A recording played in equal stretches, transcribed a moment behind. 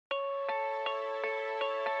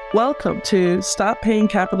Welcome to Stop Paying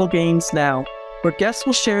Capital Gains Now, where guests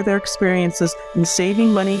will share their experiences in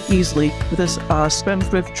saving money easily with this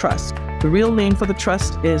spendthrift trust. The real name for the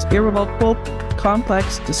trust is Irrevocable,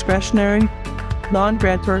 Complex, Discretionary,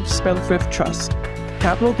 Non-Grantor Spendthrift Trust.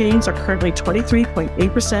 Capital gains are currently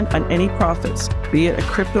 23.8% on any profits, be it a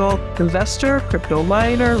crypto investor, crypto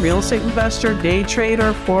miner, real estate investor, day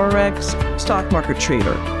trader, forex, stock market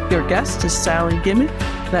trader. Your guest is Sally Gimon,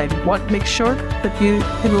 and I want to make sure that you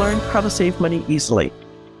can learn how to save money easily.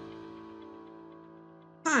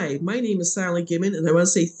 Hi, my name is Sally Gimon, and I want to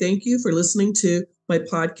say thank you for listening to my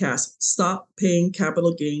podcast, Stop Paying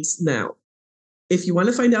Capital Gains Now. If you want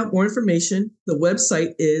to find out more information, the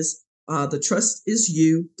website is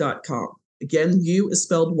thetrustisyou.com. Again, you is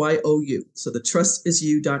spelled Y-O-U, so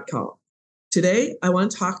thetrustisyou.com. Today, I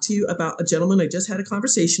want to talk to you about a gentleman I just had a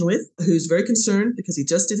conversation with who's very concerned because he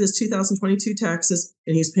just did his 2022 taxes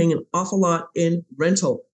and he's paying an awful lot in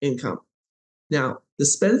rental income. Now, the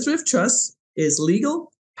Spendthrift Trust is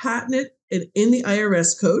legal, patented, and in the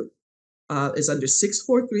IRS code. Is under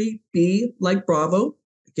 643B like Bravo.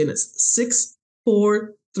 Again, it's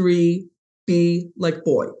 643B like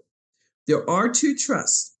boy. There are two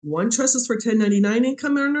trusts. One trust is for 1099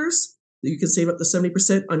 income earners. You can save up to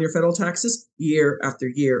 70% on your federal taxes year after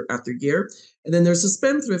year after year. And then there's a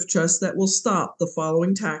Spendthrift Trust that will stop the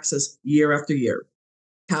following taxes year after year.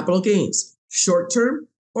 Capital gains, short-term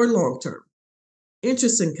or long-term.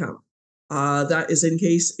 Interest income, that is in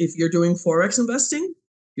case if you're doing forex investing,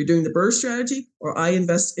 you're doing the BRRRR strategy, or I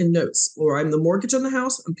invest in notes, or I'm the mortgage on the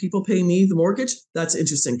house and people pay me the mortgage, that's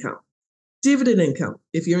interest income. Dividend income,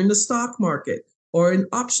 if you're in the stock market or in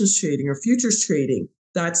options trading or futures trading,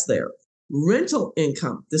 that's there. Rental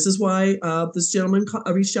income, this is why this gentleman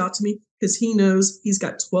reached out to me, because he knows he's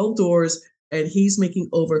got 12 doors and he's making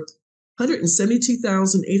over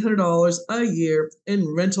 $172,800 a year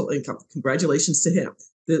in rental income. Congratulations to him.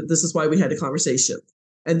 This is why we had a conversation.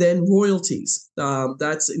 And then royalties,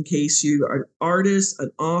 that's in case you are an artist,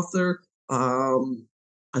 an author, a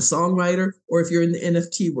songwriter, or if you're in the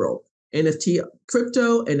NFT world. NFT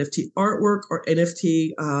crypto, NFT artwork, or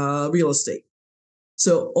NFT real estate.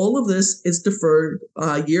 So all of this is deferred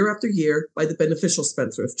year after year by the Beneficial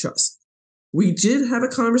Spendthrift Trust. We did have a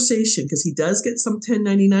conversation because he does get some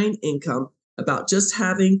 1099 income about just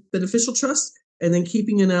having beneficial trust and then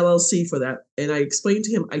keeping an LLC for that. And I explained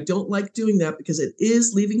to him, I don't like doing that because it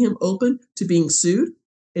is leaving him open to being sued,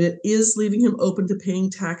 and it is leaving him open to paying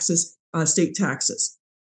taxes, state taxes.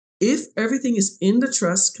 If everything is in the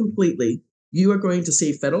trust completely, you are going to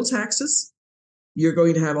save federal taxes. You're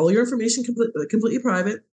going to have all your information completely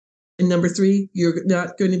private. And number three, you're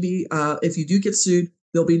not going to be, if you do get sued,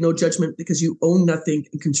 there'll be no judgment because you own nothing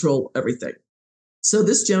and control everything. So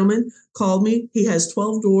this gentleman called me. He has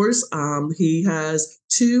 12 doors. He has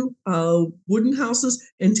 2 wooden houses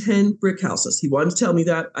and 10 brick houses. He wanted to tell me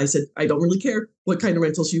that. I said, I don't really care what kind of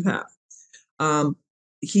rentals you have.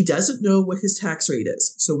 He doesn't know what his tax rate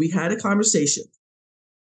is. So we had a conversation.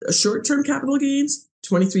 Short-term capital gains,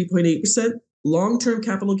 23.8%. Long-term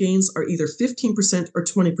capital gains are either 15% or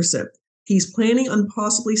 20%. He's planning on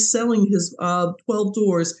possibly selling his 12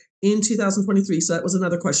 doors in 2023. So that was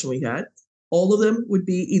another question we had. All of them would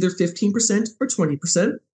be either 15% or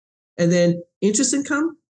 20%. And then interest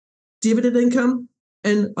income, dividend income,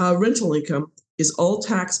 and rental income is all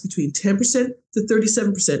taxed between 10% to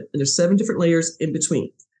 37%. And there's 7 different layers in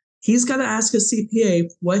between. He's got to ask his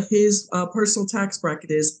CPA what his personal tax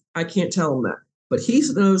bracket is. I can't tell him that. But he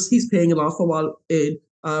knows he's paying an awful lot in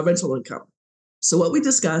rental income. So what we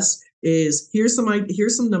discussed is here's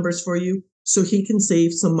some numbers for you so he can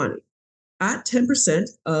save some money. At 10%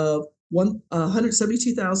 of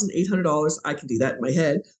 $172,800, I can do that in my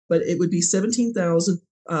head, but it would be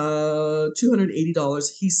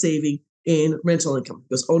 $17,280 he's saving in rental income. He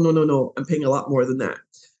goes, oh, no, I'm paying a lot more than that.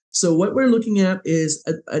 So what we're looking at is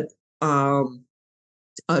a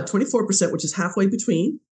 24%, which is halfway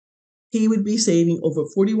between. He would be saving over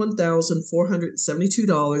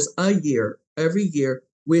 $41,472 a year, every year,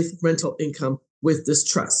 with rental income with this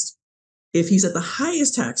trust. If he's at the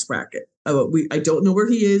highest tax bracket, I don't know where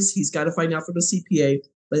he is. He's got to find out from the CPA.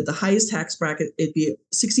 But at the highest tax bracket, it'd be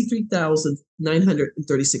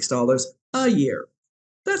 $63,936 a year.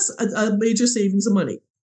 That's a major savings of money.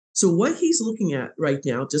 So what he's looking at right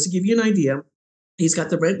now, just to give you an idea, he's got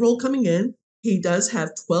the rent roll coming in. He does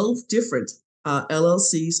have 12 different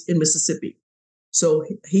LLCs in Mississippi. So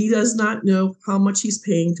he does not know how much he's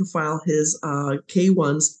paying to file his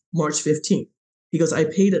K-1s March 15th. He goes, I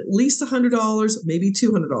paid at least $100, maybe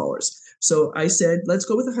 $200. So I said, let's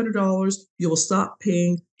go with $100. You will stop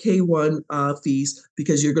paying K-1 fees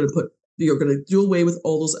because you're going to put You're going to do away with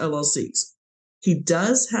all those LLCs. He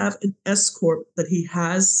does have an S Corp that he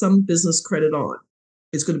has some business credit on.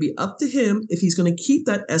 It's going to be up to him if he's going to keep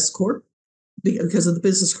that S Corp because of the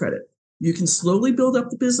business credit. You can slowly build up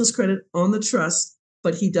the business credit on the trust,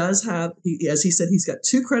 but he does have, as he said, he's got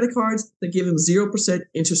 2 credit cards that give him 0%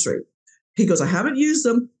 interest rate. He goes, I haven't used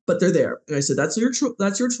them, but they're there. And I said, that's your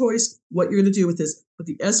choice, what you're going to do with this. But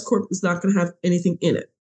the S Corp is not going to have anything in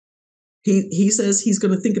it. He says he's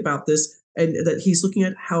going to think about this and that he's looking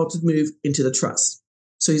at how to move into the trust.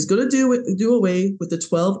 So he's going to do away with the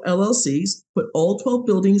 12 LLCs, put all 12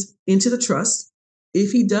 buildings into the trust.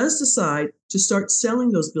 If he does decide to start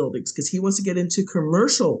selling those buildings, because he wants to get into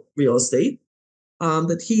commercial real estate,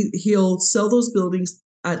 that he'll sell those buildings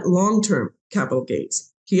at long-term capital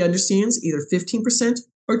gains. He understands either 15%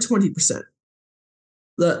 or 20%.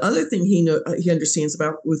 The other thing he understands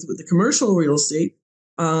about with the commercial real estate,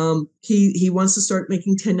 he wants to start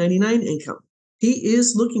making 1099 income. He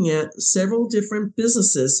is looking at several different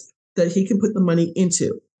businesses that he can put the money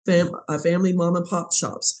into. Family mom and pop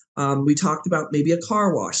shops. We talked about maybe a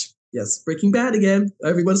car wash. Yes, Breaking Bad again.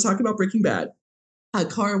 Everyone's talking about Breaking Bad. A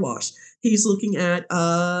car wash. He's looking at 2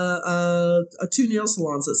 nail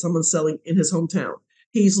salons that someone's selling in his hometown.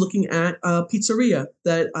 He's looking at a pizzeria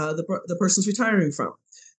that the person's retiring from.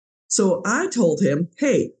 So I told him,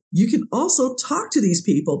 hey, you can also talk to these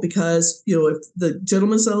people because, if the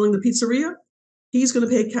gentleman selling the pizzeria, he's going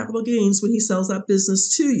to pay capital gains when he sells that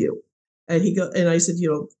business to you. And I said,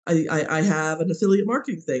 I have an affiliate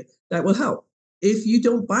marketing thing that will help. If you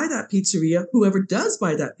don't buy that pizzeria, whoever does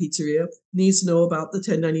buy that pizzeria needs to know about the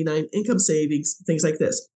 1099 income savings, things like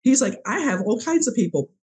this. He's like, I have all kinds of people.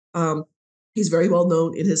 He's very well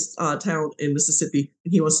known in his town in Mississippi,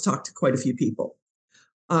 and he wants to talk to quite a few people.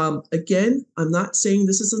 Again, I'm not saying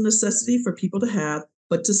this is a necessity for people to have,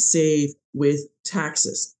 but to save with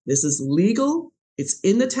taxes. This is legal, it's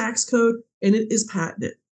in the tax code, and it is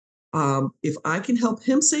patented. If I can help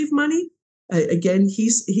him save money, again,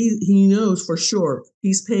 he knows for sure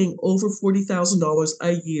he's paying over $40,000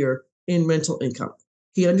 a year in rental income.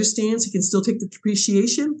 He understands he can still take the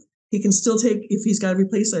depreciation. He can still take, if he's got to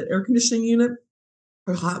replace an air conditioning unit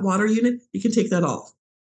or hot water unit, he can take that off.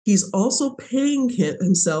 He's also paying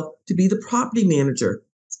himself to be the property manager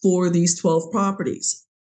for these 12 properties.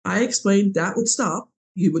 I explained that would stop.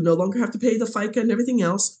 You would no longer have to pay the FICA and everything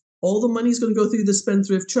else. All the money is going to go through the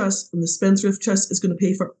Spendthrift Trust, and the Spendthrift Trust is going to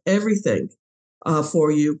pay for everything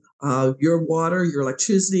for you. Your water, your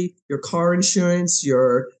electricity, your car insurance,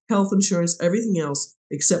 your health insurance, everything else,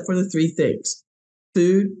 except for the 3 things: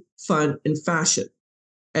 food, fun, and fashion.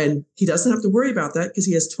 And he doesn't have to worry about that because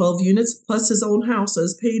he has 12 units plus his own house that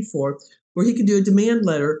is paid for, where he can do a demand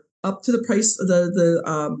letter up to the price of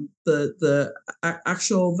the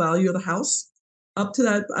actual value of the house, up to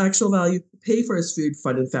that actual value, pay for his food,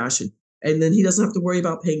 fun, and fashion. And then he doesn't have to worry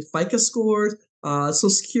about paying FICA scores, Social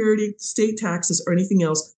Security, state taxes, or anything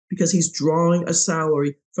else because he's drawing a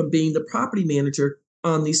salary from being the property manager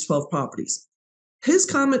on these 12 properties. His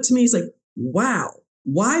comment to me is like, wow,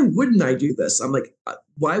 why wouldn't I do this? I'm like,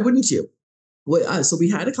 why wouldn't you? So we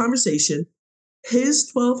had a conversation. His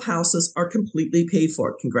 12 houses are completely paid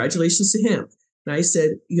for. Congratulations to him. And I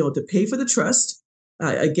said, to pay for the trust,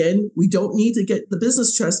 again, we don't need to get the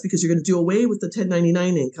business trust because you're going to do away with the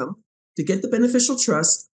 1099 income. To get the beneficial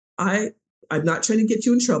trust, I'm not trying to get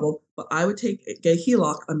you in trouble, but I would get a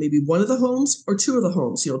HELOC on maybe one of the homes or 2 of the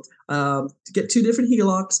homes, to get 2 different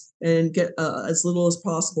HELOCs and get as little as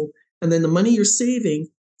possible. And then the money you're saving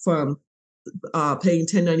from paying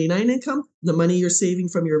 1099 income, the money you're saving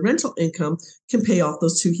from your rental income can pay off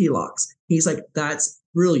those 2 HELOCs. He's like, that's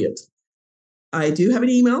brilliant. I do have an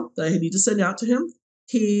email that I need to send out to him.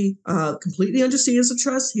 He completely understands the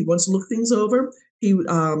trust. He wants to look things over.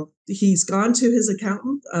 He's gone to his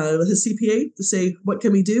accountant, his CPA, to say, what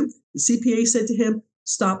can we do? The CPA said to him,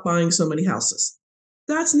 stop buying so many houses.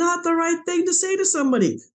 That's not the right thing to say to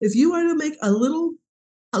somebody. If you want to make a little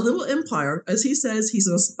empire, as he says, he's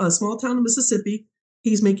in a small town in Mississippi,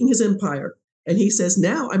 he's making his empire. And he says,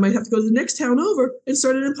 now I might have to go to the next town over and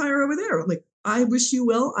start an empire over there. I'm like, I wish you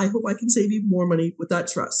well. I hope I can save you more money with that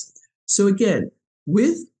trust. So again,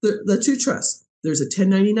 with the 2 trusts, there's a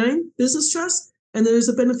 1099 business trust and there's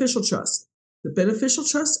a beneficial trust. The beneficial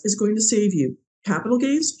trust is going to save you capital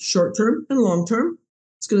gains, short-term and long-term.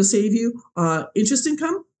 It's going to save you interest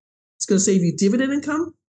income. It's going to save you dividend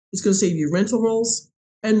income. It's going to save you rental rolls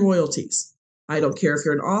and royalties. I don't care if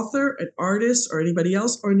you're an author, an artist, or anybody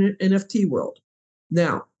else, or in the NFT world.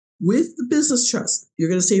 Now, with the business trust, you're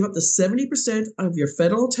going to save up to 70% of your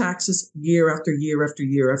federal taxes year after year after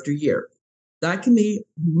year after year. That can be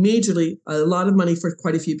majorly a lot of money for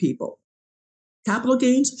quite a few people. Capital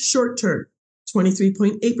gains, short term,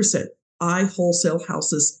 23.8%. I wholesale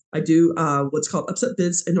houses. I do what's called upset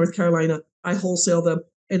bids in North Carolina. I wholesale them,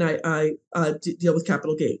 and I deal with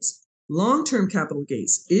capital gains. Long-term capital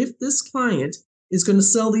gains. If this client is going to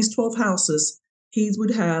sell these 12 houses, he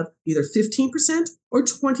would have either 15% or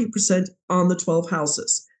 20% on the 12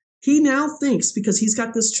 houses. He now thinks because he's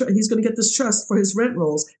got this, he's going to get this trust for his rent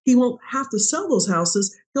rolls, he won't have to sell those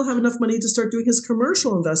houses. He'll have enough money to start doing his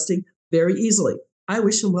commercial investing very easily. I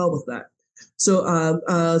wish him well with that. So,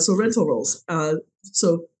 so rental rolls.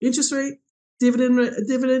 So interest rate, dividend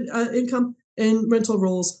income, and rental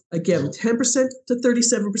rolls. Again, 10% to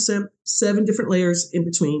 37%, 7 different layers in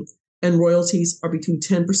between, and royalties are between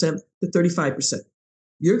 10% to 35%.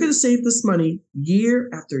 You're going to save this money year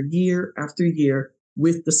after year after year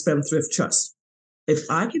with the Spendthrift Trust. If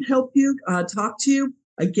I can help you, talk to you,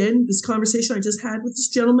 again, this conversation I just had with this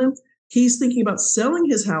gentleman, he's thinking about selling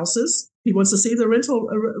his houses. He wants to save the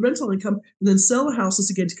rental income and then sell the houses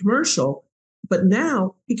to get to commercial. But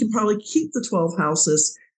now he can probably keep the 12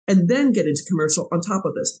 houses and then get into commercial on top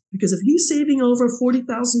of this. Because if he's saving over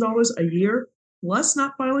 $40,000 a year, plus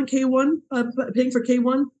not filing K1, paying for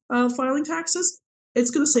K1 filing taxes,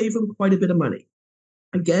 it's going to save him quite a bit of money.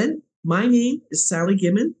 Again, my name is Sally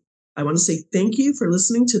Gimon. I want to say thank you for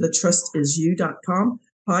listening to the trustisyou.com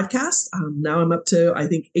podcast. Now I'm up to, I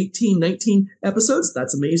think, 18, 19 episodes.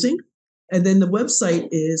 That's amazing. And then the website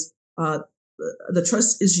is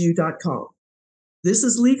thetrustisYou.com. This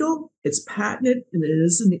is legal, it's patented, and it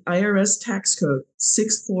is in the IRS tax code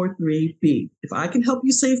 643B. If I can help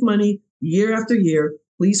you save money year after year,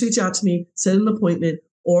 please reach out to me, set an appointment,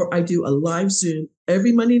 or I do a live Zoom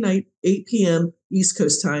every Monday night, 8 p.m. East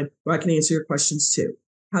Coast time, where I can answer your questions too.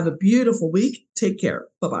 Have a beautiful week. Take care.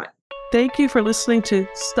 Bye-bye. Thank you for listening to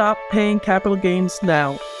Stop Paying Capital Gains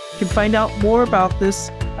Now. You can find out more about this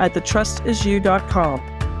at thetrustisYou.com.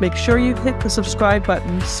 Make sure you hit the subscribe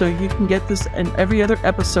button so you can get this and every other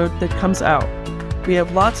episode that comes out. We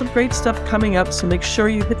have lots of great stuff coming up, so make sure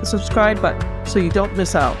you hit the subscribe button so you don't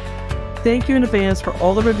miss out. Thank you in advance for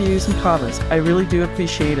all the reviews and comments. I really do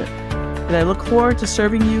appreciate it. And I look forward to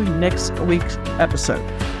serving you next week's episode.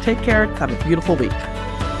 Take care and have a beautiful week.